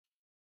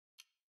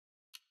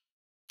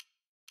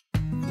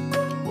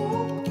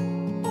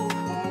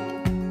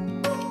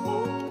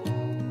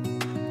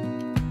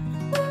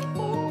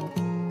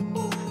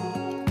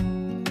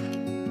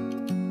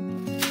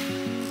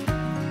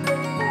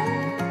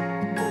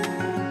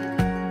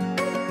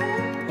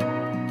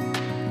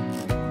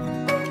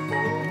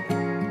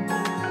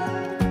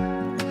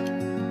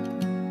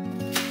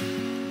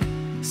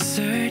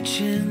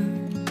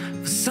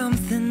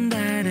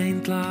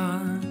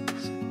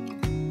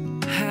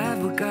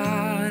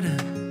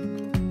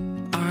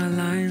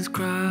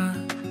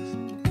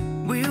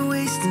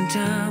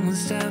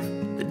stuff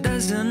that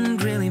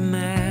doesn't really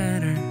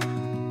matter,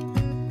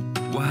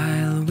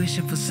 while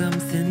wishing for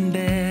something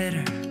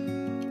better.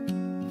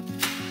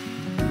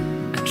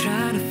 I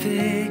try to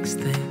fix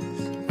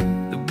things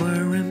that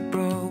weren't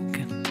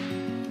broken,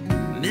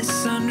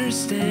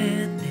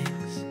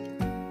 misunderstandings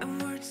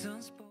and words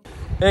unspoken.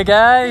 Hey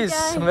guys,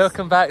 and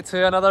welcome back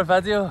to another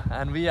video,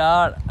 and we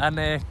are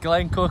in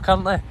Glencoe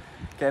currently,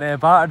 getting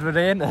battered with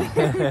rain.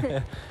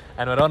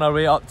 And we're on our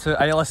way up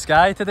to Isle of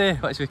Skye today,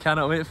 which we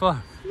cannot wait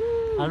for.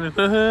 I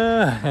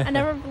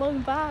never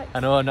vlogged back. I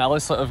know, and it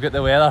looks like we've got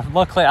the weather.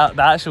 Luckily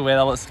the actual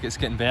weather looks like it's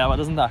getting better,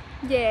 doesn't it?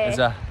 Yeah, it's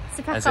a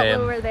pick up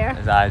over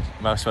there.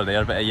 Whilst we're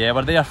there, but yeah,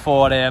 we're there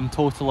for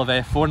total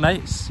of 4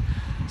 nights.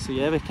 So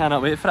yeah, we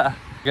cannot wait for it.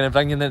 We're going to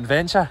bring you an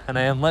adventure,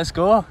 and let's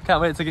go.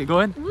 Can't wait to get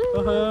going.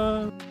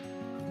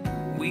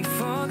 We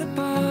fall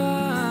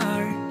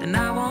apart, and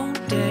I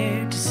won't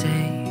dare to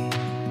say,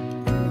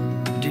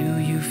 do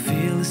you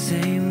feel the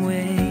same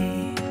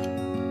way?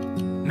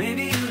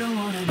 Maybe you don't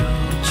want to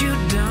know, but you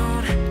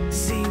don't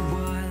see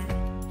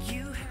what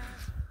you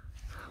have.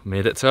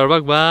 Made it to our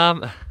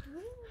wigwam.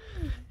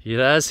 Here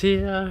it is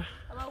here.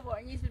 I will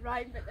warn you to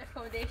ride about the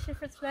accommodation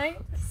for tonight.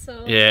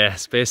 So yeah,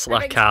 it's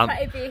basically a camp.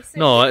 Basic.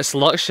 No, it's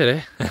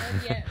luxury.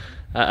 Yeah.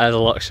 It is a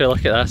luxury,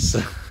 look at this.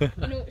 You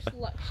know it's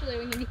luxury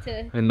when you need to.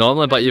 I mean,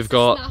 normally, but you've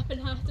got. Snap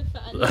and have to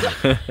fit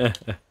in.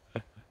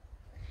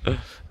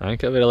 I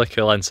think it'll be really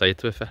cool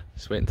inside with it.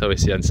 Just wait until we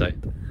see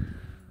inside.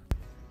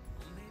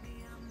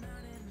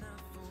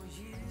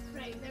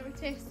 Right, now we're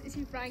testing to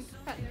see Frank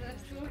fitting in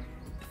this door.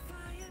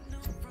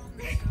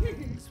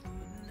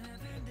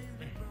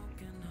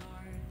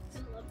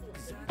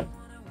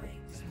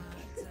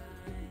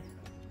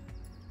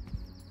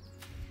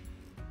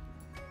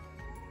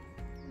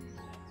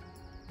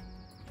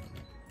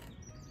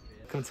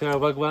 Come to our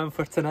wigwam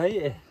for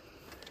tonight.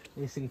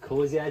 Nice and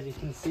cosy, as you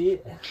can see.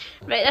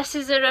 Right, this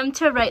is the room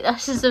to our right,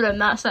 this is the room,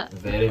 that's it.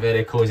 Very,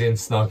 very cosy and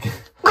snug.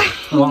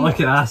 Oh, look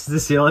at this,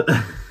 the ceiling.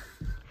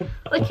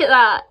 Look at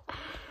that.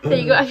 There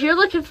you go. If you're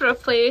looking for a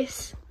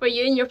place where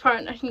you and your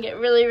partner can get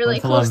really, really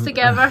close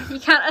together, you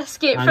can't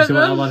escape from them.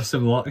 I love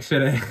some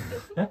luxury.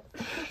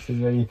 This is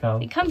where you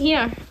come. Come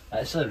here.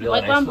 Actually, really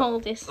Wigwam nice.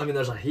 holidays. I mean,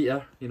 there's a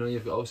heater. You know,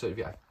 you've got also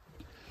Kettle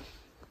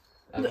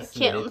on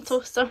the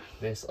toaster.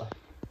 Basically.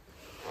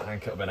 I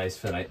think it'll be nice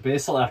for the night.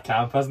 Basically a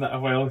camp, isn't it? A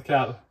wild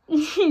camp.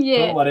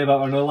 Yeah. Don't worry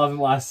about it, we're not living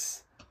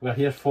less. We're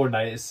here 4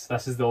 nights.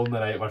 This is the only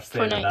night we're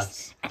staying in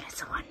this. And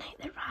it's the one night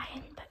that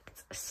Ryan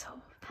booked, so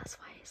that's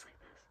why it's like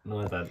this. No,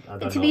 I didn't. I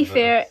And to be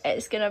fair,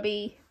 it's gonna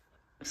be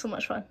so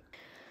much fun.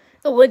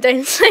 The only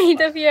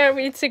downside of here,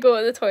 we need to go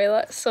to the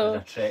toilet, so.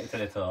 There's a trek to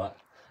the toilet.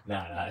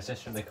 Nah, it's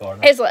just from the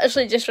corner. It's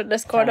literally just from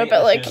this corner,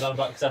 but like.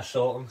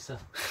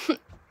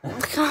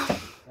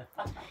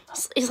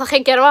 He's like a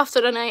girl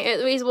after a night out,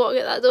 the way he's walking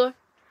at that door.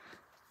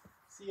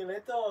 See you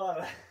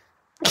later.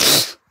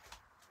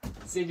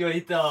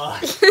 Señorita.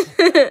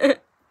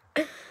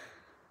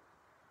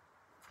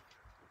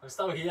 I'm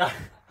still here.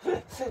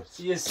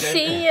 See you soon.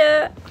 See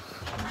ya.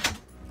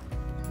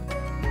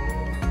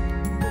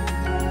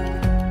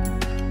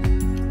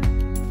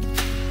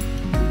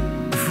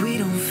 If we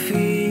don't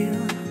feel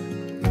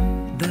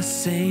the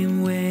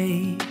same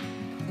way,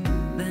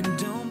 then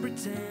don't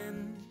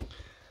pretend.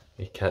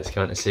 The cat's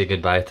coming to say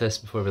goodbye to us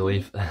before we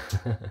leave.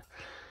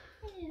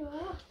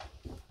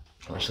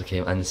 Actually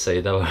came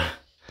inside our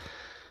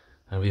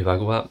wee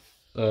wigwam.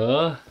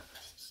 Oh,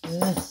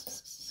 yeah.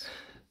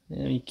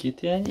 Yeah, you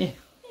cutie, aren't you?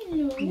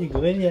 Hello. You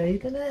going, you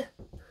eating it?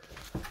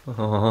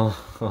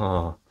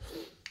 Oh,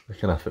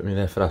 looking up at me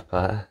there for a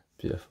pat.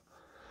 Beautiful.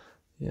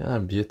 You are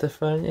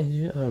beautiful, aren't you?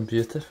 You are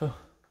beautiful.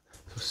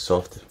 So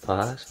soft as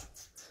pat.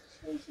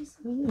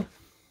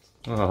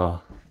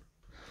 Oh.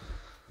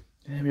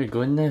 Yeah, we're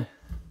going now.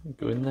 We're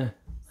going now.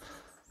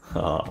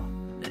 Oh.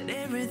 That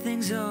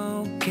everything's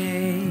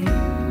okay.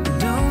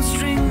 Don't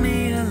string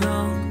me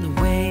along the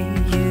way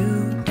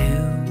you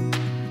do.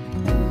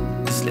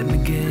 Just let me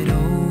get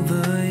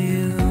over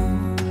you.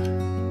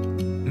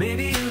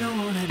 Maybe you don't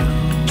wanna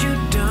know, but you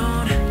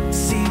don't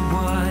see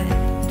what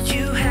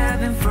you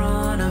have in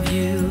front of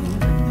you.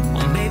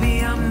 Or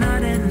maybe I'm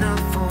not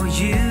enough for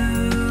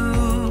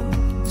you.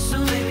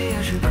 So maybe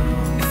I should go.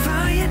 If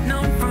I had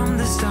known from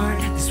the start,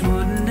 this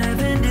wouldn't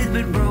have ended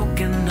with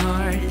broken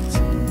hearts.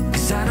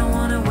 'Cause I don't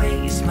wanna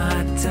waste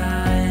my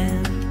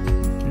time.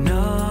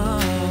 No.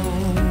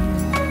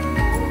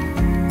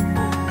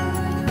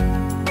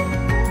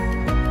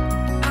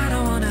 I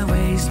don't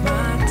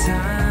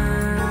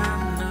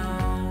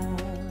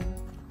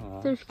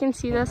know if you can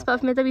see this, but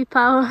I've made a wee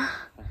pal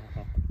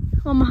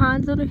on my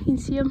hands. I don't know if you can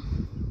see him.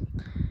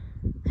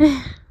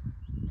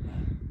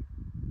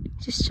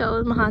 Just chilling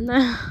with my hand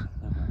now.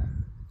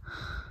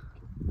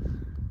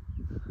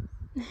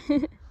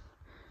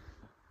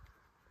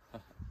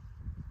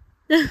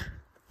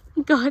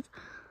 God.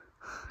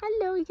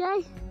 Hello,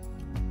 guy.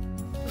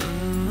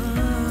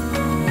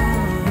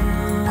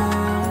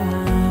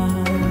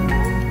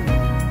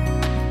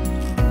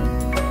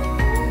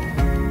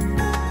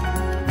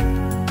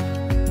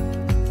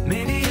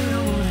 Maybe you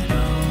don't wanna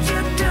know.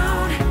 You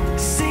don't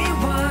see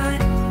what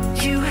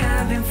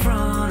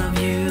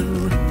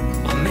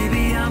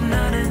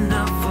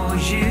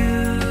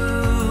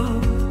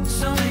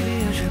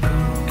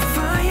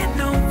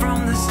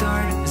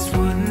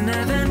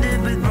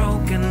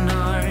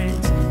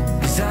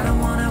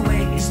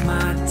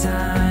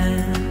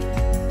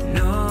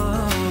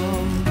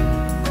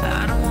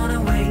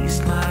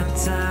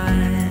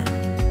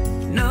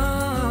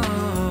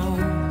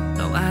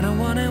I don't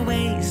wanna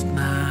waste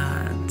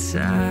my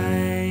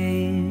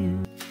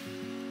time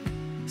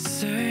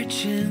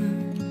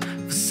searching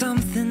for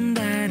something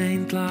that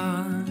ain't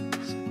lost.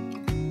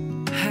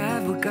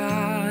 Have we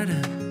got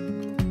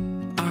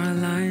our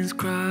lines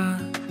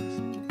crossed?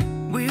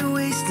 We're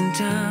wasting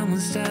time on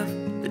stuff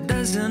that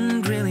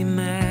doesn't really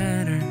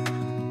matter,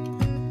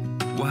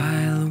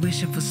 while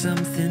wishing for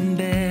something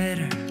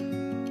better.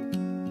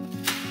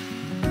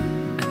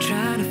 I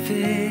try to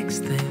fix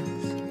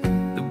things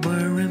that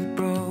weren't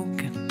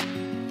broken,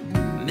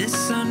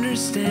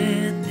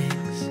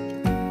 misunderstandings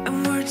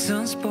and words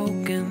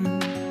unspoken.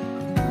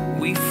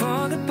 We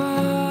fall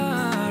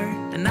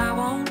apart and I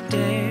won't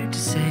dare to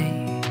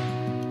say,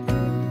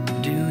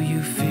 do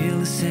you feel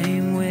the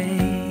same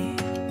way?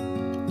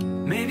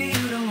 Maybe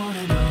you don't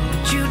wanna know,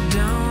 but you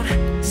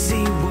don't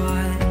see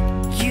what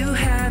you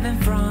have in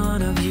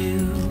front of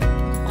you.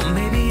 Or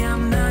maybe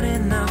I'm not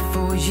enough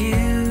for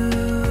you,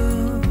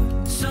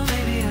 so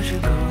maybe I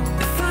should go.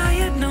 If I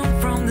had known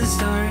from the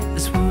start,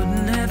 this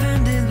wouldn't have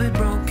ended with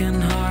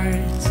broken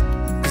hearts.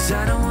 Cause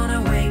I don't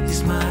wanna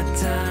waste my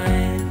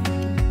time.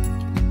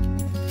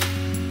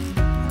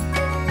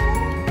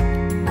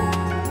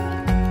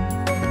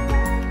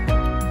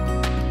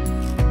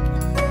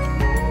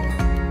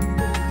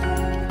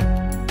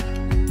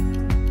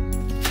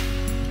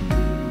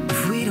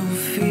 If we don't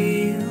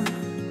feel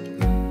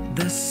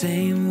the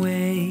same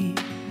way,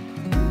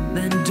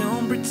 then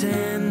don't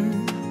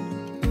pretend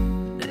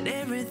that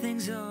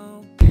everything's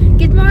okay.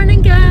 Good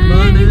morning,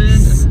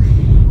 guys.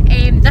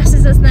 This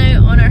is us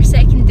now on our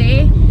second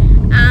day,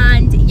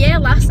 and yeah,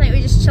 last night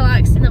we just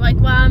chillaxed in the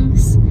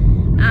wigwams,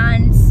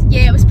 and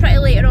yeah, it was pretty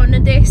later on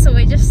in the day, so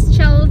we just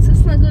chilled,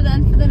 snuggled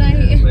in for the night.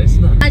 Yeah, nice,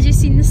 no? As you've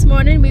seen this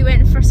morning, we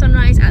went for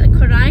sunrise at the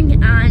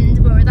Quiraing, and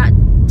we were that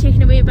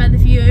taken away by the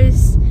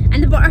views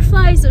and the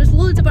butterflies. There was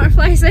loads of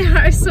butterflies there.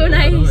 It was so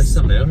nice. No, it's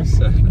something else.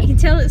 You can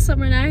tell it's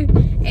summer now,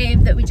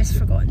 that we just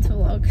forgot to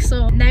vlog.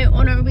 So now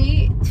on our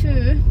way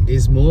to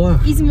Ismore.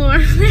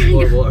 Ismore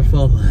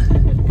Waterfall.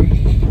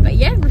 But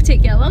yeah, we'll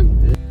take you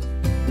along.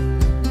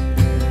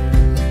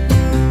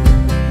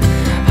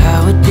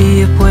 I would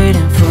be up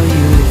waiting for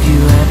you if you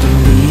had to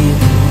leave.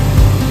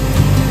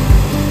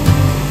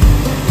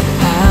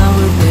 I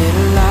would wait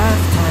a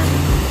lifetime.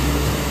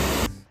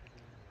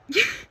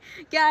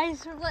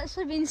 Guys, we've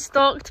literally been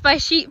stalked by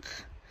sheep.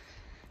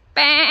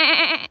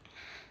 Bah.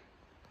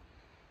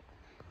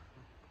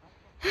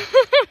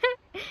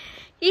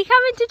 You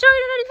coming to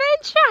join an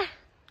adventure?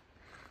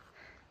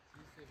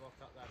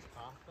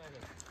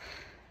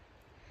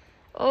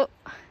 Oh.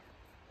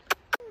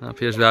 It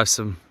appears we have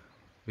some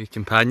wee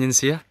companions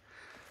here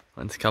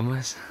wanting to come with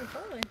us. They're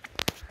following.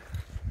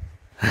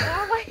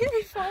 Oh, why are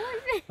they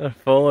following me? They're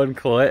following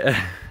Colette.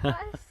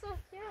 That is so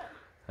cute.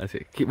 That's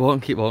it. Keep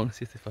walking,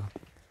 see if they follow.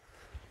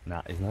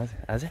 Nah, he's not,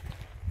 is he?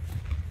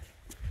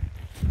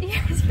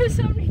 Yes, for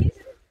some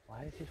reason.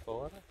 Why is he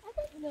following us? I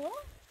don't know.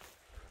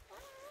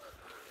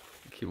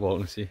 Keep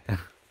walking, see.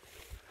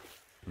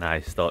 Nah,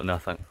 he's stopped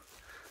nothing.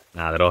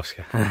 Nah, they're off.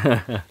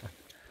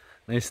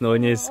 Nice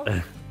knowing yous.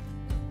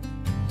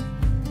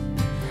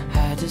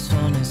 I just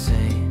wanna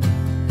say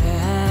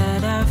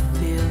that I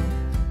feel.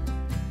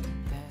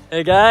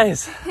 Hey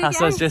guys, Hey that's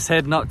guys. us just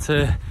heading up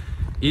to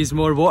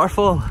Ismore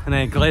Waterfall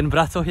in Glen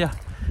Brittle here.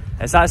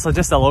 It's actually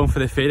just along for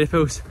the fairy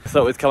pools. I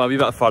thought we'd come a wee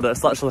bit further.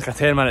 It's literally like a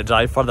 10-minute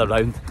drive further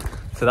round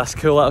to this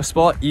cool little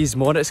spot,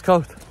 Ismore it's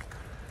called.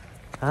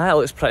 It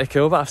looks pretty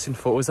cool, but I've seen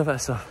photos of it,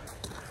 so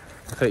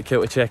quite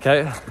cool to check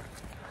out.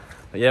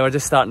 But yeah, we're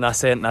just starting the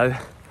ascent now.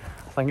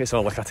 I think it's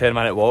only like a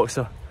 10-minute walk,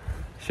 so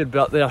should be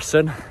up there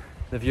soon.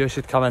 The view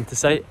should come into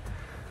sight.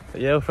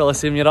 But yeah, we'll probably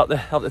see when you're up the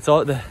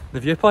top, the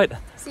viewpoint.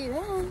 See you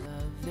then.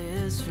 Love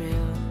is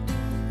real.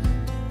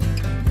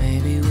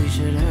 Maybe we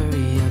should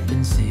hurry up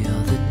and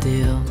seal the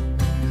deal.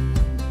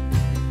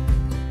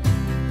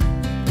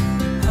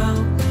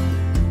 Oh,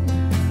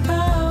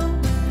 oh,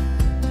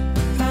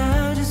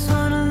 I just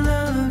wanna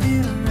love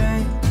you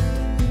right.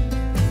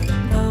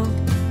 Oh,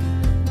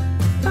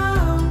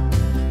 oh,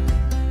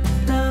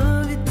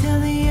 love you till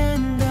the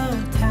end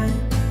of time.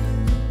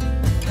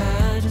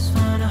 I just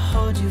wanna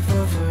hold you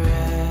for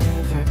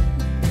forever.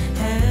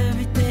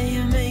 Every day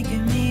you're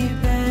making me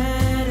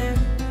better.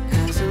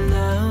 'Cause a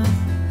love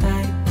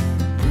like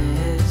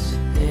this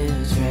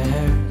is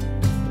rare,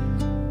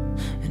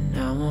 and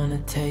I wanna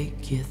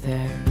take you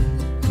there.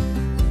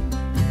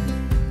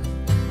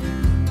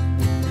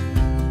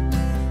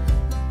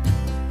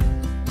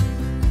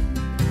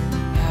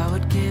 I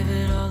would give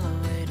it all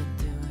away to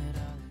do it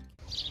all.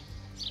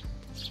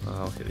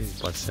 Oh, look at these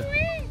buds here.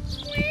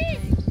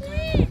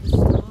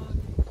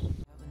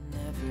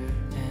 Never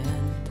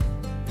end.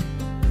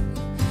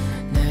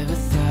 Never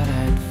thought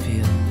I'd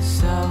feel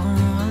so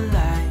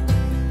alive,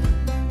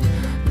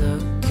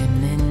 looking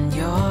in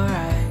your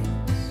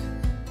eyes.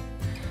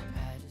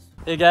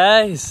 Hey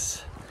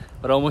guys,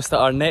 we're almost at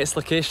our next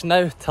location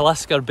now,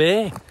 Talisker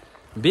Bay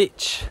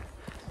Beach.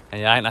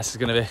 And yeah, I think this is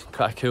going to be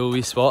quite a cool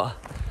wee spot.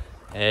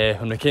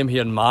 When we came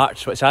here in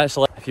March, which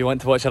actually, if you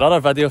want to watch our other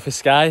video for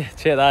Skye,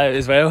 check that out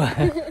as well.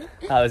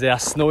 That was a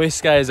snowy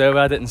Skye as well, we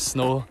had it in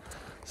snow.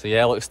 So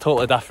yeah, it looks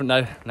totally different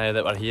now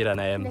that we're here in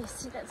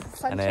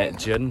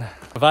June.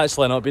 We've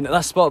actually not been at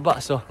this spot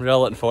but so I'm really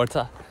looking forward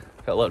to it.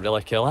 It'll look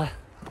really cool, eh?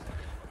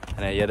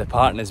 And yeah, the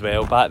parking as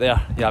well back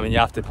there. Yeah, I mean you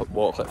have to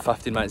walk like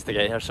 15 minutes to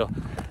get here, so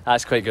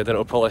that's quite good.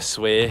 It'll probably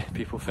sway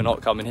people for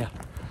not coming here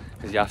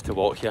because you have to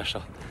walk here,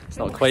 so it's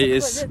not quite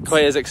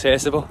as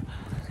accessible.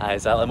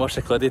 Exactly, more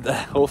secluded.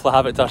 Hopefully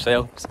have it to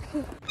ourselves.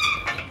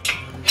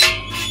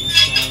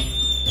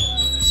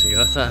 So you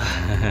got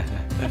that?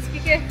 Let's be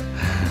good.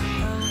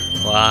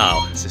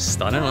 Wow, this is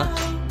stunning, look. Look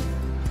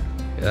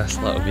at this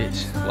little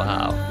beach.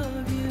 Wow.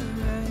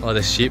 Oh,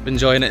 the sheep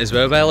enjoying it as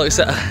well by the looks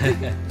of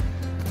it.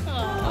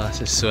 Oh,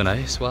 this is so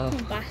nice, wow.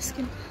 I'm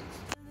basking.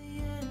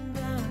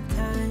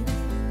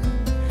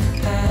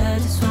 I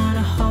just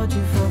wanna hold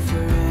you for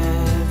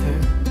forever.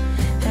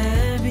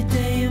 Every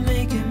day you're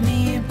making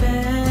me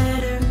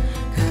better.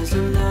 'Cause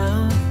a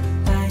love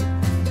like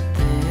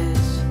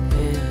this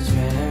is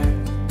rare.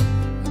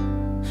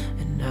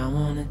 And I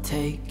wanna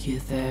take you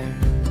there.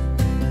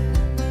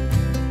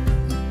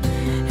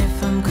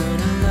 If I'm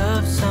gonna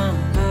love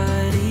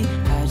somebody,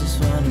 I just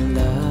wanna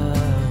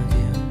love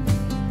you.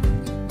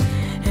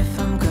 If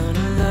I'm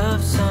gonna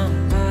love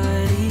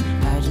somebody,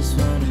 I just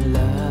wanna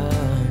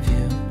love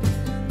you.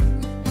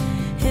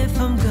 If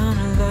I'm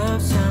gonna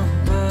love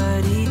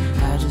somebody,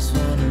 I just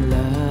wanna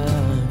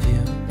love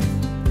you.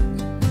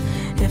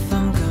 If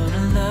I'm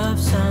gonna love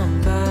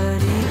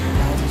somebody,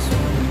 I just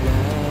wanna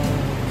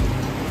love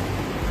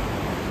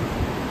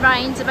you.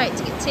 Ryan's about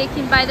to get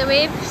taken by the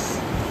waves.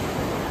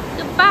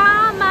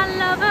 Goodbye, my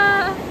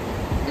lover.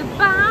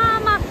 Goodbye,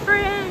 my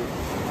friend.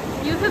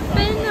 You have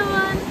been the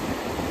one.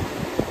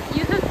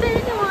 You have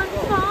been the one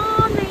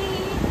for me.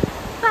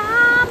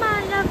 Bye, my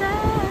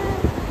lover.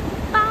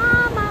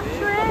 Bye, my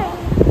friend.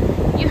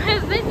 You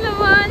have been the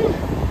one.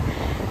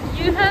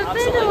 You have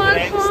been the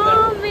one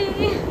for me.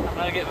 I'm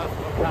gonna get my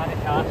volcanic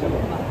cash on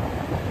that.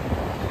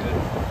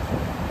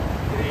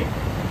 Great.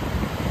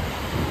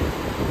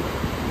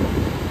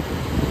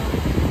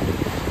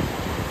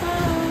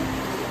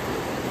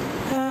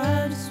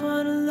 I just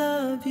wanna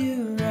love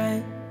you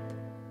right.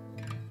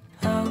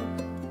 Oh,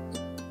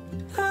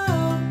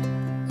 oh,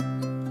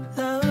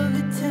 love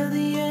it till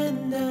the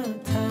end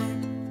of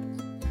time.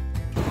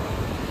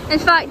 In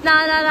fact,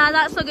 nah,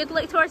 that's so good.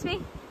 Look towards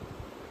me.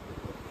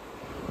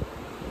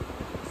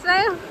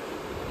 Smile.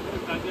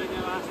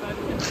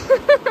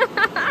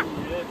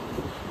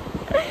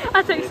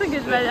 I took some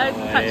good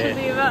pictures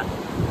of you, but.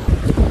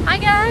 Hi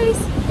guys,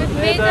 we've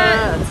made it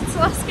to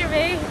Talisker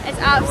Bay. It's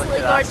absolutely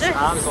gorgeous.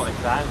 Absolutely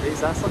crying.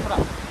 Look at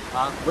that.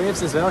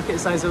 Waves as well, look at the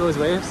size of those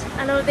waves.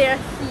 I know they're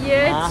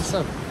huge.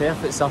 Massive,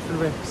 perfect surfing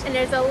waves. And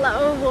there's a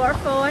little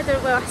waterfall,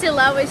 well I say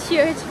little, it's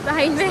huge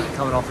behind me.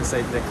 Coming off the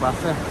side of the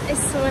cliff there.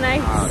 It's so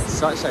nice. It's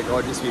such a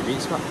gorgeous wee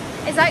beach, but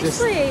it's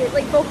actually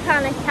like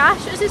volcanic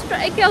ash, which is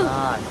pretty cool.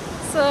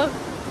 So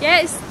yeah,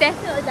 it's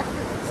definitely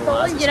different from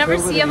Scotland. You never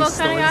see a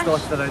volcanic ash.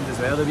 Dotted around as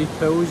well, the wee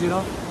pools, you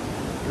know.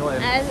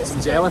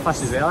 Some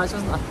jellyfish as well, actually,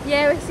 isn't there?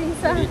 Yeah, we've seen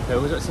some. The wee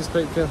pools, which is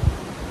quite cool.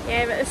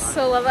 Yeah, but it's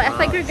so lovely. I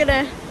think we're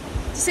gonna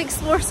just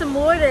explore some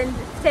more and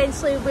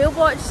potentially whale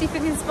watch, see if we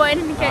can spot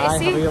anything we can't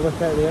see. Have a wee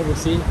look out there, we'll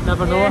see.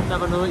 Never know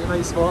what you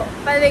might spot.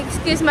 By the way,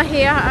 excuse my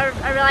hair,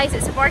 I realise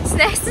it's a bird's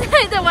nest.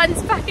 The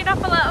one's packing up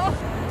a little.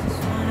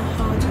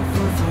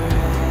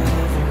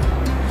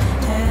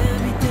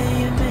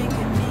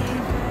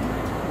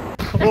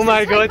 Oh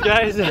my god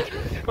guys,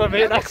 we're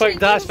making a quick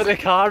dash for the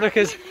car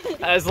because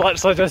it has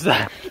literally just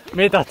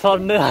made a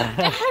turn there.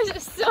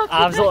 It's so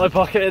absolutely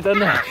pocketed in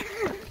there.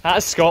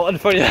 That's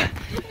Scotland for you.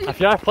 If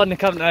you are planning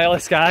to come to Isle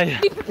of Skye,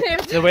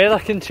 the weather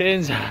can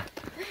change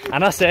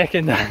in a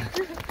second.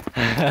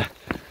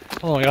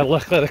 Oh my god,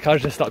 luckily the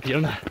car's just up here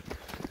now.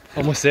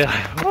 Almost there.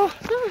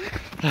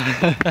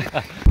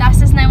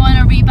 This is now on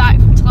our way back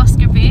from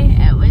Talisker Bay.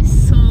 It was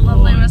so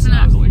lovely, wasn't it?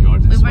 Absolutely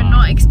gorgeous. We were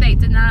not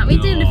expecting that. We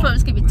didn't thought it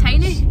was going to be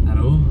tiny. I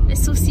know.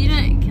 It's so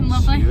scenic and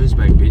lovely. Huge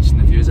big beach and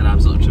the views are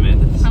absolutely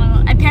tremendous. I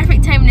know. And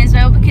perfect timing as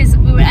well because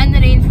we were in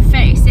the rain for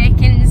 30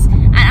 seconds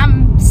and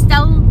I'm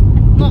still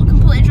not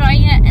completely dry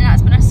yet and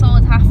that's been a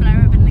solid half an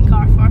hour I've been in the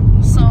car for.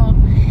 So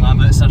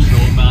I'm at such a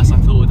road, but that's a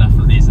totally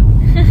different reason.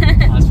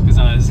 That's because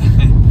I was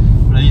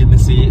right in the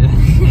seat.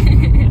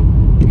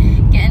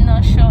 Getting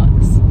those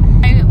shots.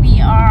 Now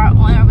we are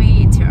on our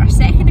way to our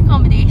second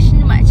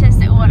accommodation, which is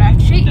the Orra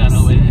Treats.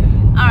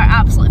 Our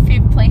absolute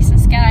favourite place in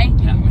Skye.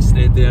 Yeah, we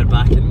stayed there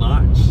back in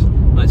March,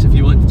 which if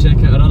you want to check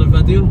out another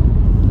video,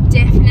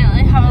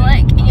 definitely have a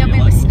look and you'll be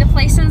able to see the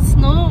place in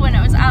snow when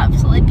it was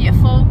absolutely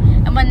beautiful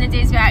and one of the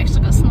days we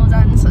actually got snow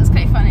done, so it's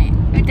quite funny.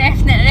 We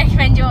definitely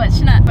recommend you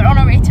watching it. We're on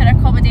our way to our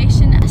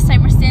accommodation. This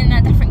time we're staying in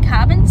a different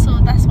cabin, so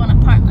this one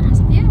apparently has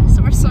a view,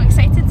 so we're so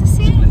excited to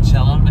see. We're gonna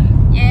chill, aren't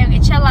we? Yeah, we're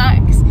gonna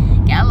chillax,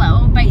 get a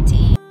little bite to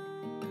eat.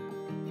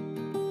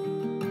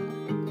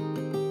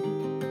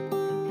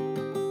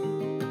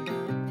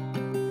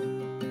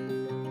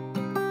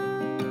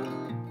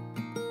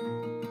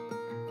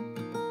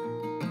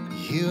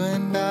 You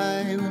and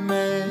I, we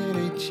met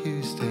a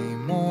Tuesday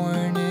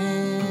morning.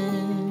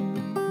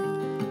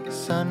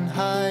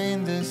 high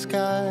in the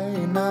sky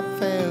and I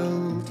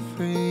felt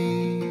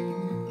free.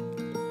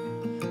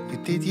 You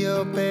did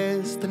your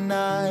best and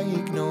I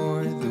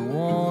ignored the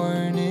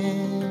warnings.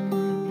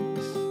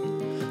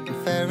 And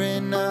fair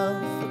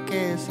enough, I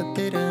guess I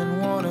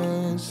didn't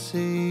wanna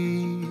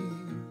see.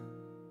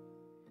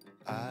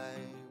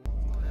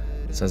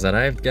 So it's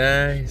arrived,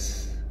 guys.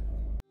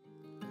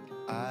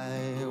 I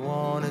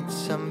wanted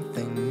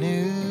something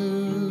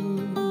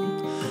new.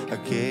 I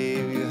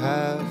gave you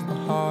half my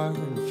heart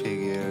and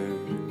figured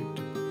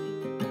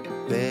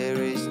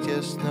there is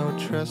just no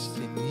trust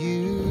in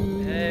you.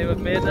 Hey, we've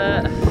made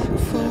it.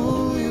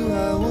 Fool you,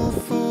 I will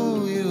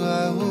fool you,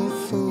 I will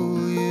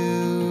fool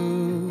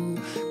you.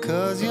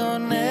 'Cause you're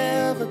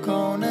never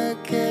gonna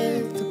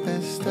get the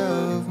best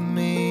of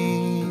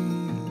me.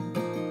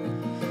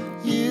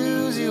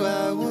 Use you,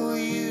 I will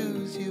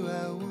use you,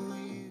 I will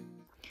use.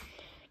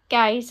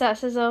 Guys,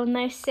 that's us all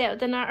now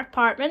settled in our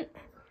apartment.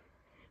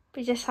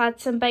 We just had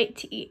some bite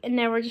to eat and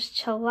now we're just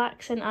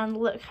chillaxing, and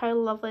look how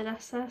lovely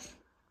this is.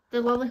 The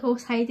lovely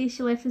host Heidi,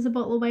 she left us a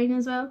bottle of wine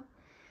as well.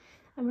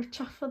 And we're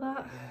chuffed for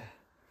that.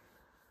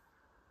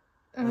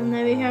 And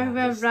now we have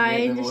a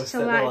Ryan just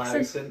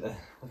chillaxing.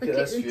 Look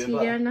at the tea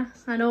there and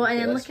this. I know, and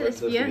then look at this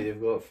view. You've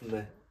got from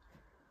the...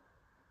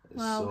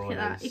 Wow, so look at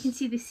that. nice. You can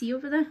see the sea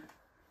over there.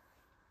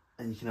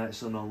 And you can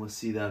actually normally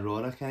see the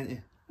aurora, can't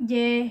you?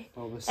 Yeah.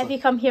 Obviously. If you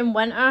come here in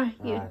winter,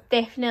 you Aye.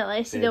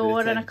 definitely see the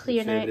aurora on a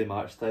clear February, night.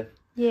 March time.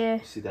 Yeah.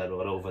 You see the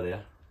aurora over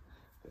there.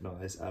 But no,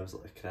 I was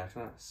like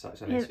cracking it.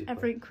 Such a nice view.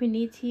 Everything we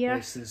need here.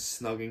 Nice and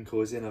snug and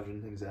cosy and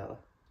everything exactly.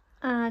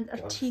 And a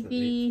Gosh,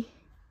 TV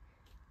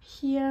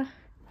here.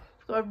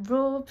 We've got our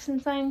robes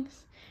and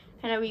things.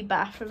 And a wee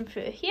bathroom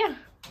through here.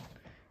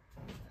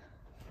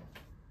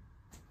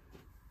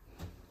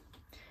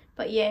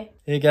 But yeah.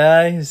 Hey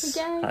guys.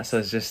 Hey guys. That's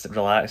us just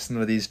relaxing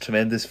with these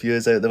tremendous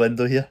views out the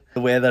window here.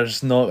 The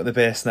weather's not the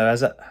best now,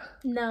 is it?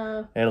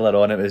 No. Earlier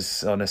on it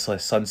was honestly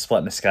sun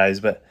splitting the skies,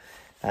 but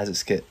as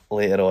it's get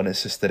later on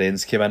it's just the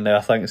rains came in now,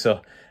 I think.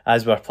 So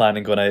as we're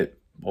planning going out,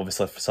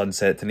 obviously for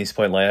sunset to Neist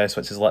Point lighthouse,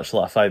 which is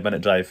literally like a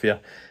 5-minute drive here,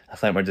 I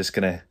think we're just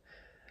gonna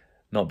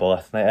not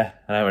bother tonight.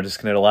 I think we're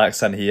just gonna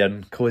relax in here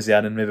and cosy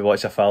in and maybe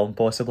watch a film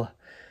possibly.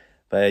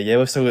 But yeah,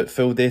 we've still got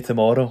full day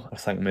tomorrow. I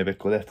think maybe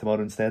go there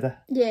tomorrow instead.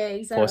 Yeah,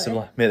 exactly.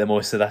 Possibly. Make the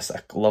most of this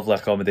lovely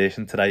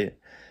accommodation tonight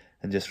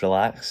and just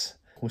relax.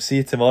 We'll see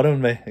you tomorrow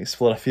when we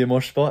explore a few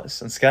more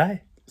spots in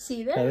Skye. See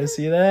you there. I'll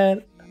see you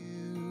there.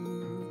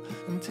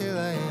 Until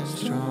I am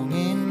strong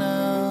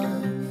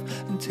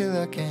enough,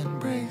 until I can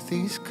break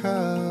these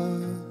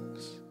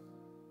cuffs.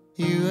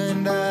 You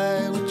and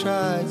I, we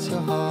tried so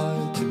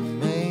hard to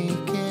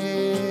make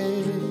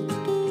it.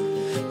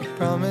 You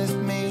promised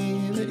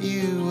me that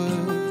you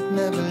would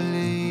never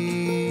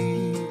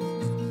leave.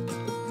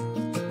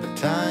 But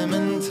time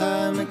and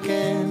time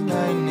again,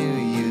 I knew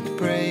you'd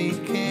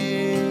break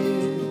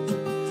it.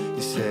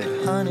 You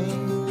said, honey,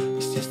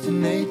 it's just the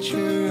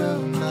nature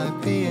of my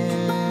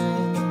being.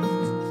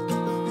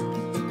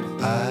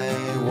 I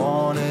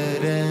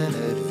wanted an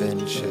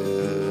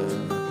adventure.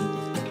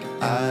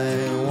 I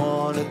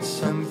wanted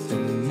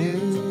something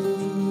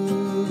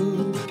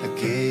new. I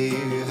gave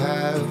you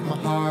half my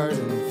heart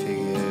and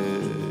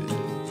figured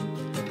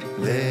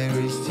there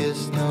is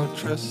just no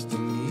trust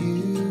in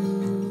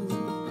you.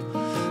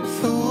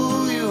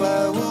 Fool you,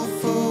 I will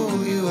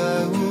fool you,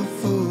 I will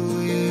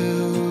fool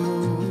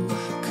you.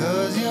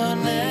 'Cause you're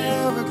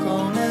never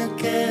gonna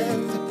get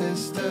the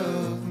best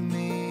of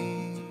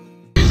me.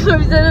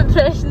 We've done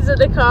impressions of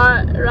the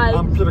car, right?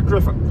 I'm Peter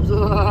Griffin.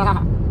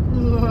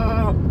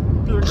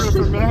 Peter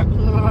Griffin, man.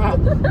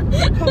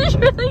 He's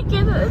really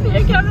good at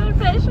your camera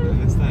impression.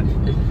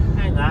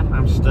 Hey, man,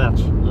 I'm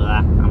Stitch.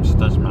 I'm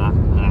Stitch, man.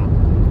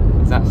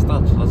 Is that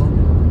Stitch, is it?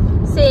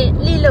 Say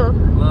Lilo.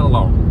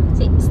 Lilo.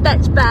 Say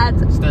Stitch bad.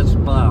 Stitch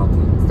bad.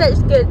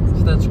 Stitch good.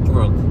 Stitch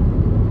good.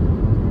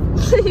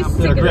 He's I'm sick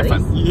Peter of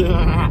Griffin. these.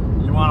 Yeah.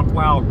 You want to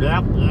plow a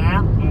gap?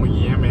 Yeah. Oh,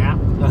 yeah, man.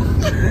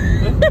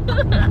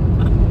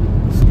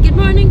 Good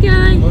morning,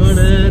 guys.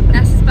 Morning.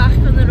 This is back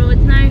on the road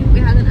now. We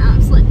had an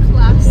absolute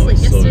class like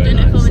yesterday in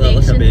accommodation.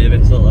 It's like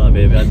a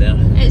baby in there.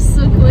 It's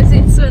so cosy,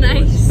 it's so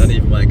nice. Didn't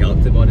even want to get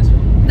up to be honest.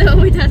 No,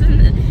 we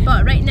didn't.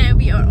 But right now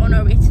we are on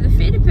our way to the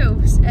fairy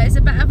pools. It's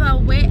a bit of a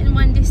wet and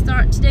windy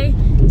start today,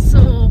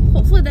 so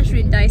hopefully this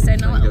rain dies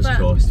down a little bit.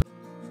 Crossed.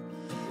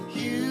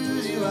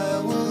 Use you, I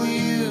will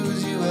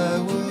use you, I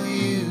will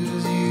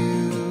use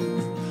you.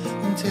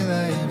 Until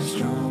I am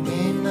strong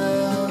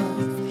enough,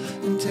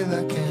 until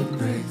I can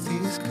break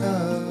these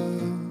cuffs.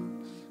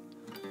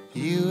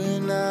 You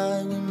and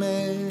I, we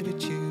met a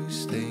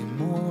Tuesday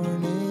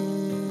morning.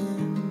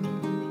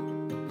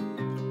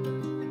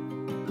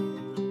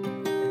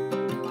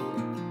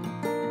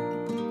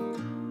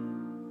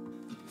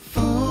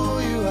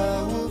 Fool you,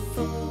 I will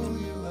fool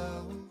you, I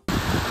will.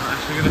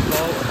 Actually gonna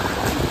fall.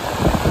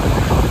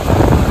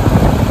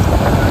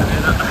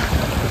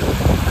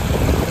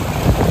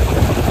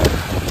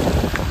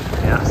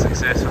 Yeah,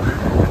 successful.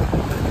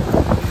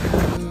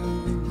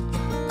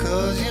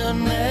 'Cause you're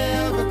never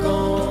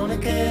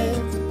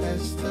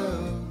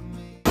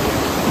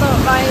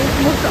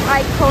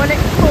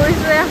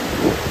noise there.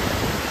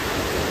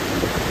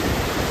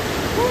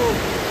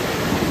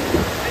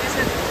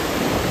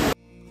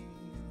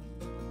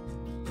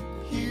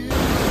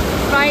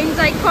 Ryan's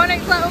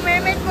iconic Little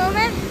Mermaid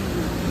moment.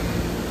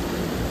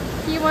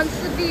 He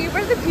wants to be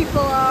where the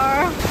people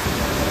are.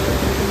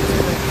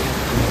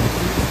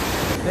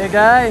 Hey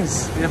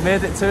guys, we've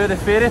made it to the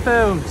fairy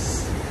pools.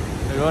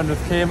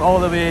 We've came all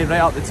the way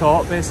right up the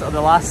top, basically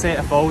the last set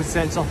of falls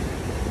essentially.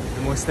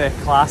 The most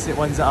classic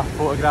ones that I've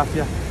photographed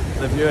here.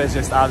 The view is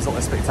just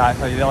absolutely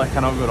spectacular, you really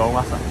cannot go wrong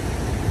with it.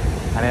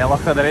 And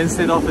luckily the rain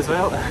stayed off as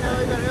well. I know,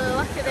 we got really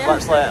lucky there.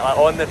 Literally like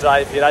on the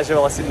drive here, as you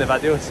will have seen in the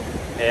videos,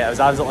 it was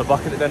absolutely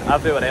bucketing it down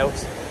everywhere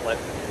else. Like,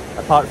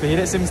 apart from here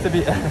it seems to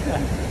be.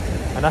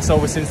 And this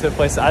always seems to be a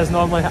place that is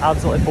normally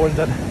absolutely pouring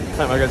in. I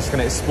think we're just going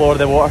to explore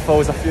the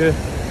waterfalls a wee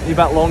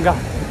bit longer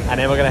and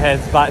then we're going to head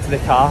back to the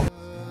car.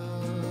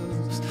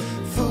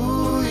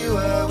 Fool you,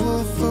 I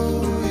will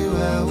fool you,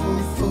 I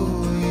will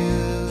fool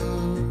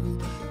you.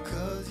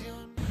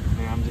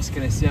 I'm just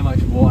going to see how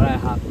much water I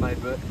have in my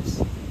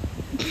boots.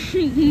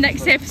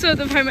 Next episode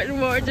of how much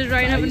water does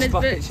Ryan have in his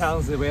bucket boots.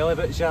 challenge, the whaley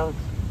boot challenge.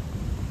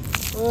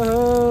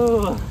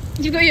 Oh!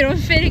 You've got your own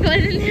fairy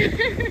glen in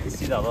there.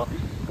 See that lot?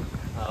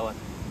 That one.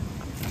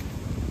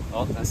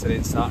 Oh, that's the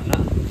rain starting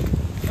now.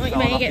 Oh, you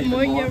might get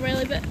more in your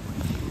whaley boot.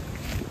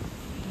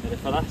 Ready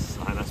for this?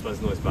 Ah, this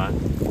one's not as bad.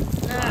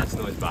 That's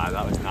not as bad,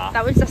 that was nah.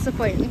 That was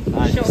disappointing.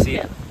 As you see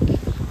Shocking.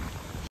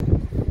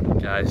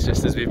 it. Guys,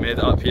 just as we made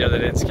it up here, the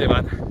rains came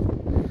in.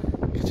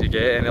 Could you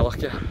get any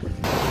luckier?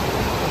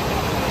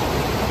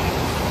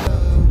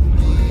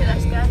 Look at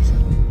this, guys.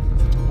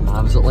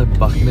 Absolutely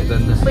bucking it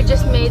down there. We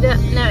just made it,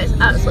 now it's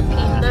absolutely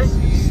peeing down.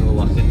 So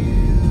lucky.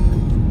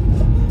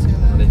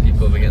 The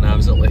people have been getting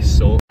absolutely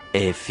soaked.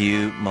 A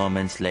few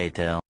moments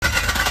later.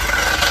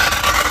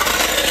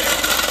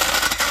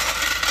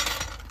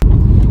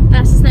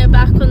 This is now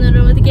back on the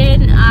road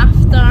again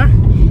after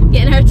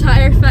getting our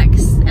tyre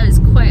fixed. It was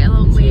quite a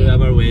long way. 2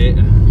 hour wait.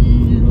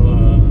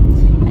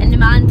 And the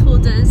man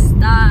told us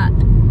that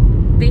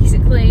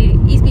basically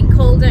he's been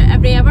called out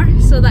every hour,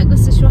 so that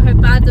goes to show how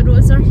bad the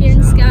roads are here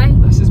in Skye.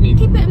 This is me.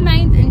 Keep it in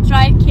mind and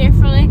drive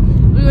carefully.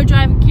 We were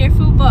driving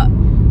careful, but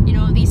you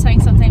know, these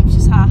things sometimes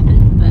just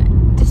happen, but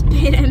just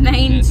bear it in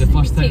mind. It's the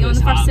first time it's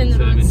happened to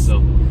me, roads.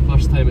 so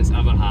first time it's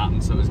ever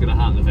happened, so it was going to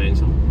happen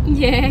eventually.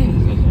 Yeah,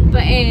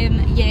 but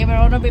yeah, we're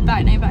on our way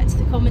back now, back to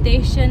the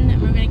accommodation,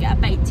 and we're going to get a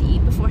bite to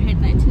eat before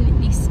heading out to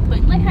Neist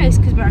Point lighthouse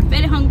because we're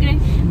very hungry.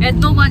 We had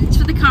no lunch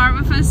for the car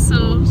with us,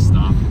 so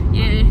Stop.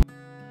 yeah.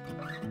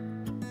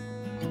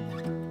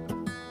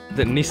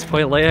 The Neist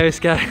Point lighthouse,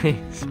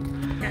 guys.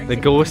 The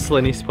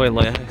ghostly Neist Point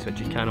lighthouse, which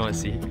you cannot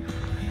see.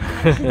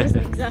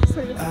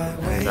 Exactly.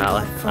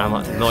 Exactly. I'm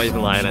not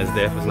even lying, it's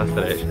deaf as nothing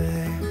else.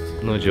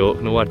 No joke,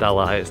 no word I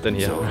lie, it's down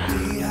here.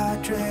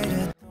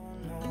 Dehydrated,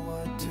 don't know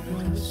what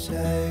to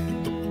say.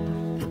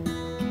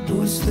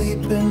 Who's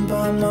sleeping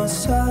by my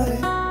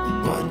side?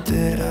 What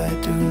did I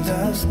do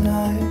last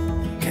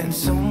night? Can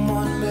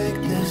someone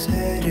make this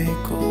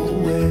headache go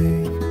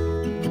away?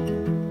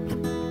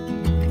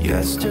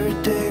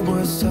 Yesterday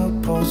was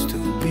supposed to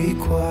be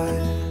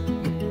quiet.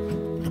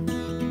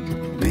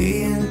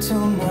 Being to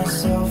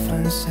myself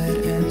and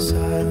sit in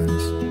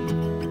silence.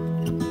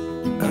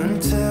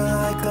 Until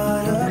I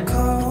got a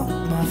call,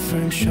 my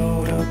friend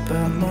showed up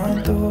at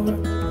my door.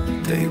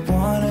 They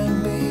wanted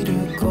me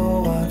to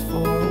go out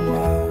for a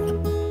while.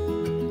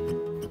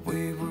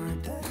 We were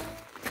dead.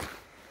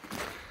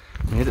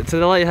 Made it to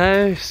the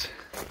lighthouse.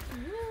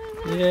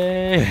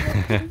 Yay!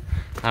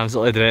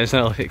 Absolutely drenched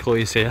now, look at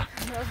Chloe's hair.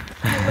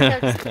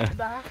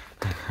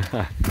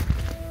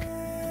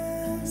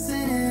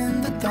 Dancing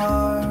in the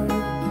dark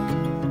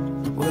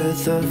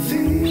with a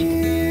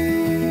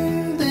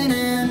feeling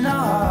in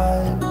our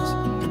eyes.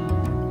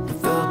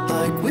 Felt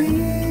like we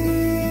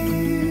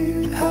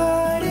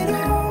had it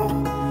all.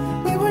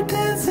 We were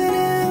dancing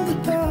in the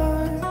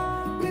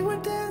dark. We were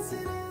dancing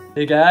in.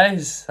 Hey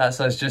guys, that's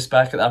us just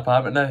back at the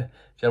apartment now.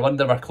 If you're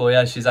wondering where Chloe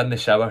is, she's in the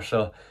shower,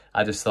 so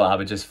I just thought I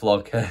would just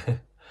vlog.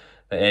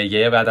 But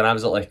yeah, we had an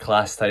absolutely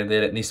class time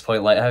there at Neist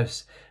Point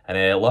lighthouse, and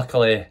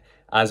luckily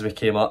as we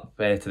came up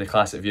to the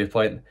classic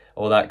viewpoint,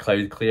 all that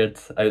cloud cleared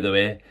out the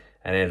way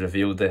and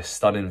revealed this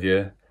stunning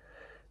view.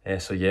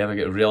 So yeah, we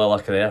got really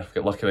lucky there. We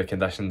got lucky with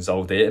conditions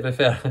all day, to be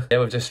fair. Yeah,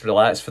 we've just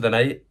relaxed for the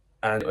night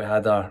and we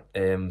had our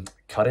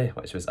curry,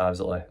 which was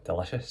absolutely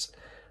delicious.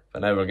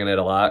 But now we're going to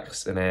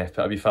relax and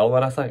put a wee film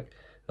in, I think.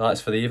 Relax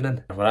for the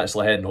evening. We're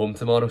actually heading home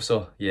tomorrow,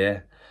 so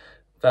yeah.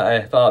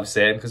 Bit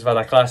upsetting because we've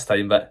had a class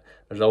time, but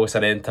there's always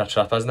an end to a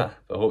trip, isn't it?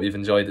 But I hope you've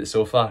enjoyed it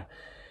so far.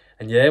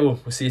 And yeah, we'll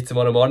see you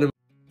tomorrow morning.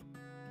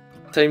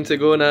 Time to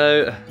go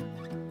now.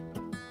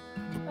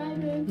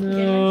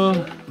 No,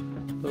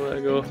 don't let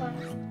it go.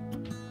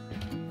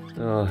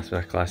 Oh, it's been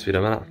a class for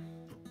a minute.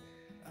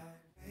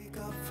 Wake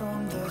up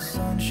from the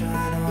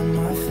sunshine on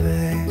my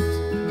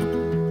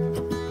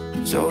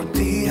face. So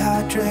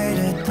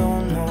dehydrated,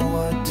 don't know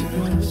what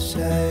to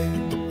say.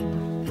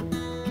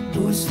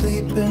 Who's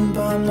sleeping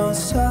by my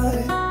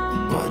side?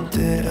 What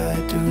did I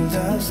do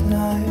last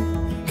night?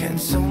 Can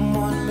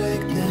someone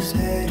make this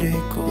headache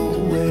go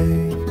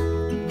away?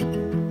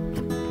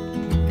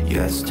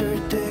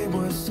 Yesterday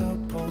was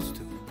supposed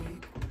to be.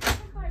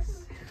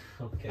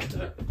 Okay.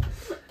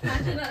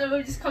 Imagine that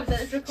everyone just comes out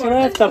and Do you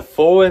know if they're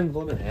phone?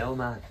 Blooming hell,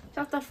 man.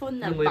 Drop their phone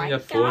in I'm the leaving your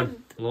bank phone. card.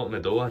 Locking the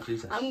door,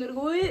 Jesus. I'm gonna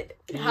go out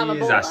and have a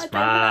Jesus, bottle of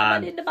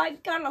man. in the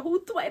bank card, a whole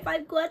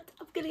 25 quid.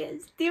 I'm gonna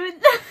get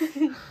steamed.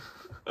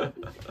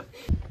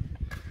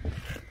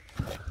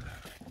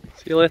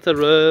 See you later,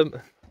 room.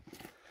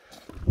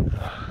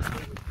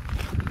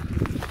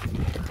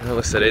 At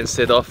least the rain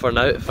stayed off for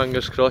now.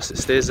 Fingers crossed it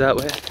stays that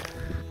way.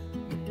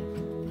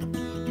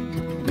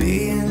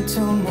 Being to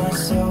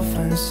myself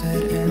and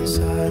sit in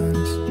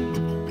silence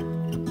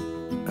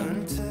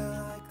until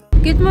I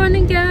Good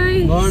morning,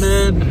 guys.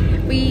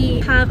 Morning.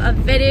 We have a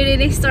very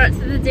rainy start to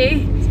the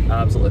day.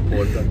 Absolutely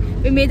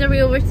pouring. We made our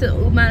way over to the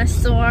Old Manor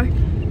store.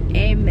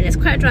 And it's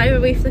quite a drive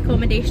away from the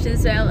accommodation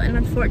as well, and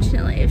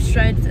unfortunately it was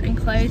shrouded in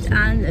clouds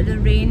and the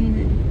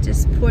rain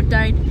just poured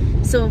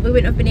down, so we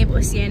wouldn't have been able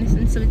to see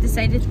anything, so we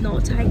decided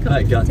not to hike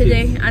up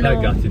today. I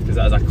know. Gutted, because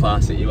that is a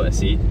class that you want to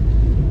see.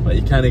 Like,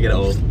 you can't get it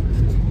all.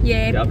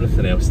 Yeah. Get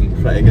everything else in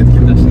pretty good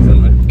conditions,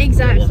 aren't we?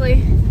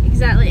 Exactly,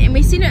 exactly. And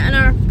we've seen it in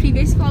our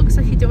previous vlog,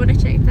 so if you do want to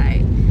check that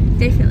out,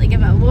 definitely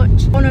give it a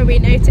watch. On our way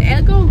now to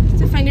Elgo,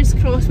 so fingers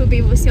crossed we'll be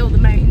able to see all the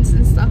mountains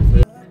and stuff.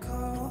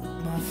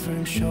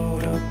 friends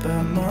showed up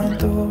at my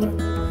door.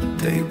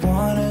 They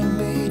wanted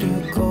me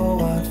to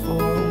go out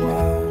for a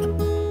while.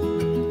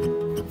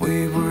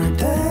 We were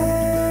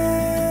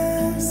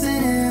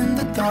dancing in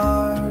the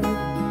dark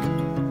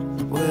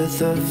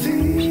with a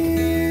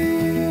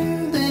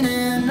feeling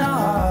in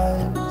our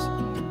eyes.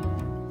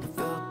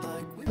 Felt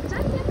like we Is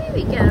that your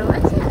baby girl,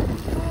 is it?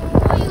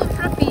 Oh, you look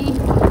happy.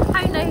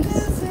 How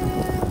nice.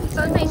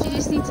 Sometimes you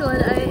just need to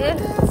let it out,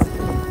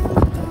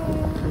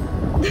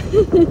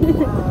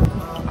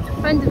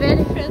 Found a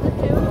very friendly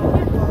pair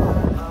here.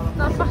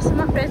 Not fussing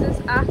my presents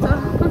at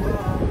all.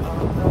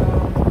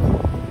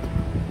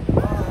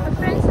 We're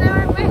friends now,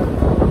 aren't we?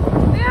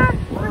 We are.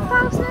 We're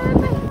pals now,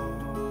 aren't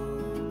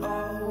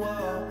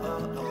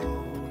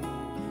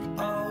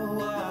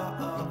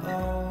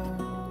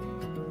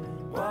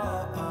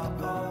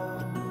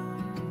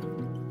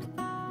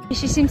we?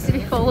 She seems to be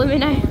following me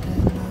now.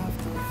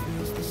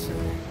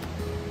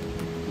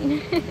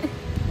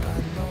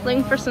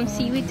 Looking for some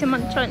seaweed to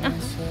munch on her.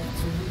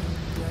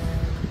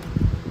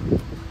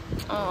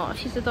 Oh,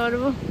 she's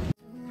adorable.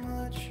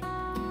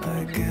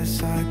 I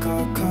guess I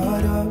got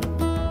caught up.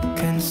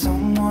 Can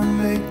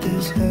someone make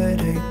this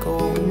headache go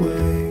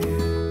away?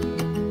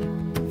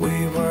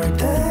 We were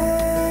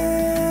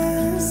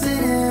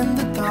dancing in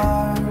the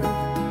dark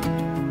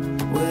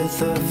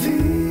with a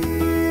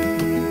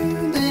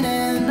feeling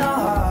in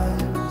our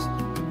eyes.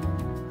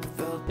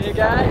 Hey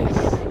guys,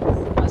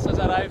 this has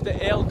arrived at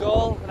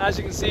Elgo, and as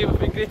you can see we've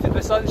been greeted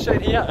with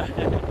sunshine here.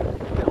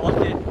 Get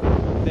lucky.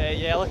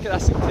 Yeah, look at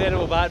this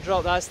incredible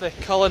backdrop. That's the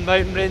Cullen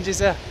mountain ranges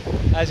there,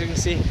 as you can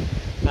see.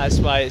 That's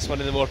why it's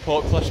one of the more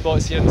popular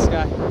spots here in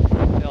Skye.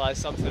 Well, that's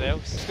something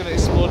else. Just going to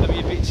explore the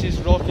wee beaches,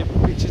 rocky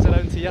beaches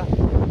around here.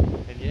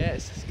 And yeah,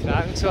 it's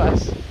cracking, so it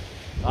is.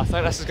 I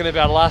think this is going to be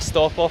our last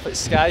stop off at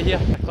Skye here.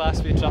 A Class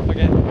B trip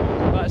again.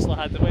 We've actually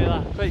had the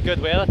weather, quite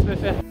good weather to be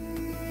fair.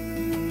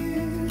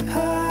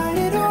 Had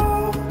it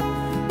all.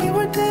 We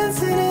were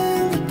dancing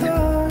in the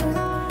dark.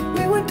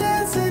 We were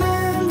dancing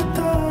in the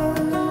dark.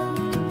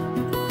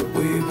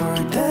 We were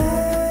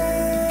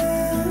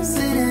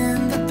dancing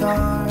in the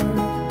dark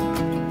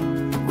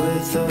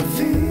with a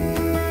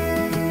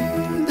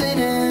feeling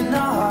in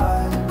our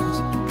eyes.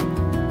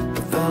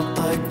 Felt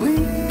like we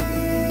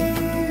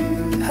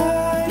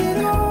had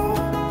it all.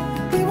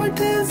 We were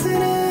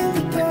dancing in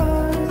the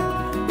dark.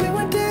 We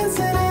were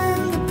dancing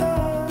in the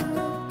dark.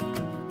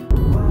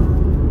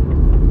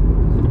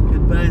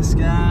 Goodbye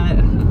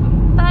Skye.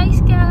 Bye,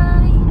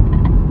 Skye.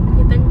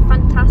 You've been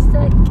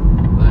fantastic.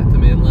 Back to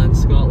mainland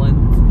Scotland.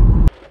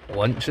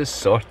 Lunch is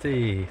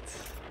sorted.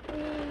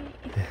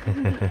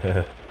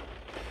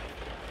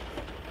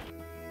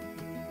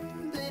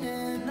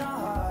 in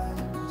our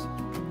eyes.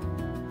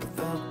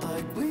 Felt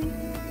like we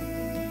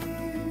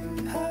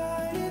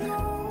had it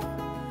all.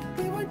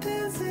 We were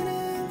dancing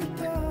in the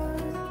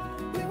dark.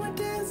 We were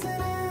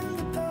dancing in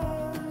the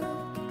dark.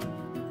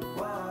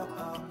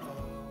 Wow.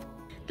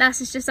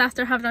 This is just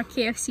after having our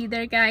KFC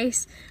there,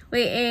 guys.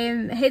 We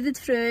headed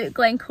through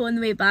Glencoe on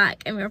the way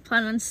back, and we were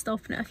planning on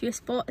stopping at a few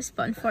spots,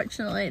 but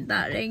unfortunately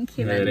that rain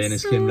came in. The rain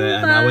has so came right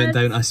in. bad. I went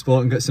down to a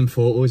spot and got some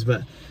photos,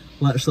 but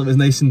literally it was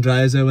nice and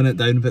dry as I went it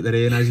down, but the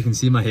rain, as you can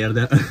see, my hair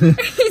did.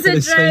 He's a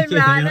drowned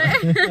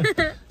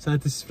rat. So I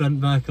had to sprint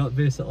back up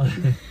basically.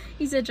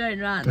 He's a drowned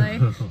rat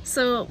now.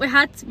 So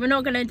we're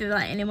not going to do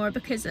that anymore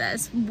because it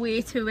is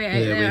way too wet out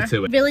there. Way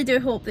too wet. Really do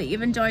hope that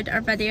you've enjoyed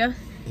our video.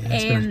 Yeah,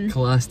 it's been a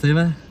class time,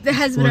 eh? It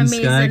has been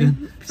Exploring Skye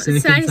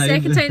amazing.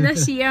 again. Second time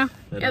this year.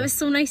 I know. It was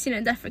so nice seeing it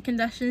in different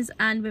conditions,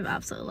 and we've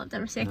absolutely loved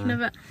every second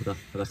of it. What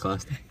a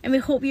class time. And we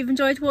hope you've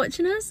enjoyed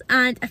watching us,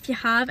 and if you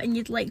have and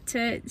you'd like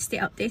to stay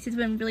updated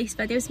when we release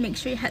videos, make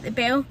sure you hit the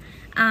bell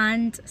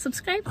and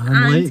subscribe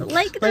and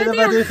like the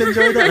video if you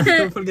enjoyed it,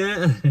 don't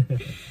forget.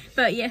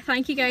 But yeah,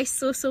 thank you guys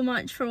so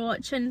much for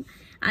watching,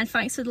 and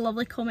thanks for the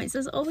lovely comments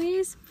as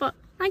always. But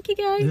thank you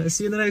guys.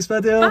 See you in the next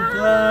video.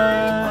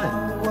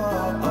 Bye.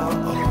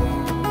 Bye.